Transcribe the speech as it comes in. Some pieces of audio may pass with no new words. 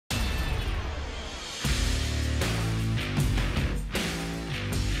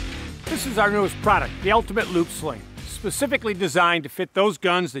This is our newest product, the Ultimate Loop Sling, specifically designed to fit those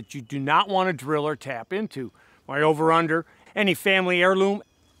guns that you do not want to drill or tap into. My over-under, any family heirloom,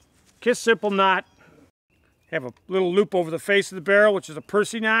 kiss simple knot, have a little loop over the face of the barrel, which is a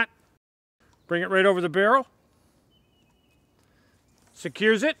Percy knot. Bring it right over the barrel.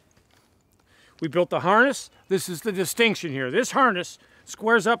 Secures it. We built the harness. This is the distinction here. This harness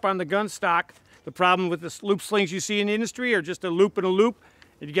squares up on the gun stock. The problem with the loop slings you see in the industry are just a loop and a loop,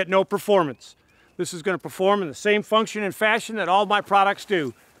 and you get no performance. This is going to perform in the same function and fashion that all my products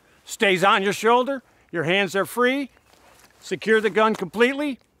do. Stays on your shoulder, your hands are free, secure the gun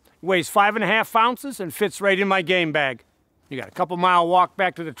completely, weighs 5.5 ounces and fits right in my game bag. You got a couple-mile walk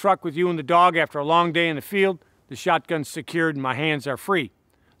back to the truck with you and the dog after a long day in the field. The shotgun's secured and my hands are free.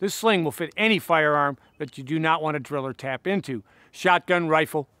 This sling will fit any firearm that you do not want to drill or tap into. Shotgun,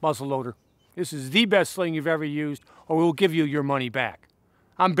 rifle, muzzleloader. This is the best sling you've ever used, or we'll give you your money back.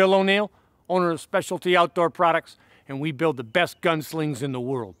 I'm Bill O'Neill, owner of Specialty Outdoor Products, and we build the best gunslings in the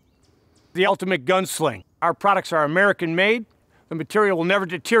world. The Ultimate Gun Sling. Our products are American-made. The material will never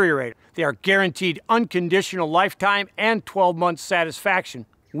deteriorate. They are guaranteed unconditional lifetime and 12-month satisfaction.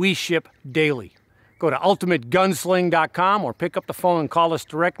 We ship daily. Go to ultimategunsling.com or pick up the phone and call us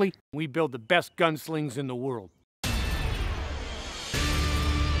directly. We build the best gunslings in the world.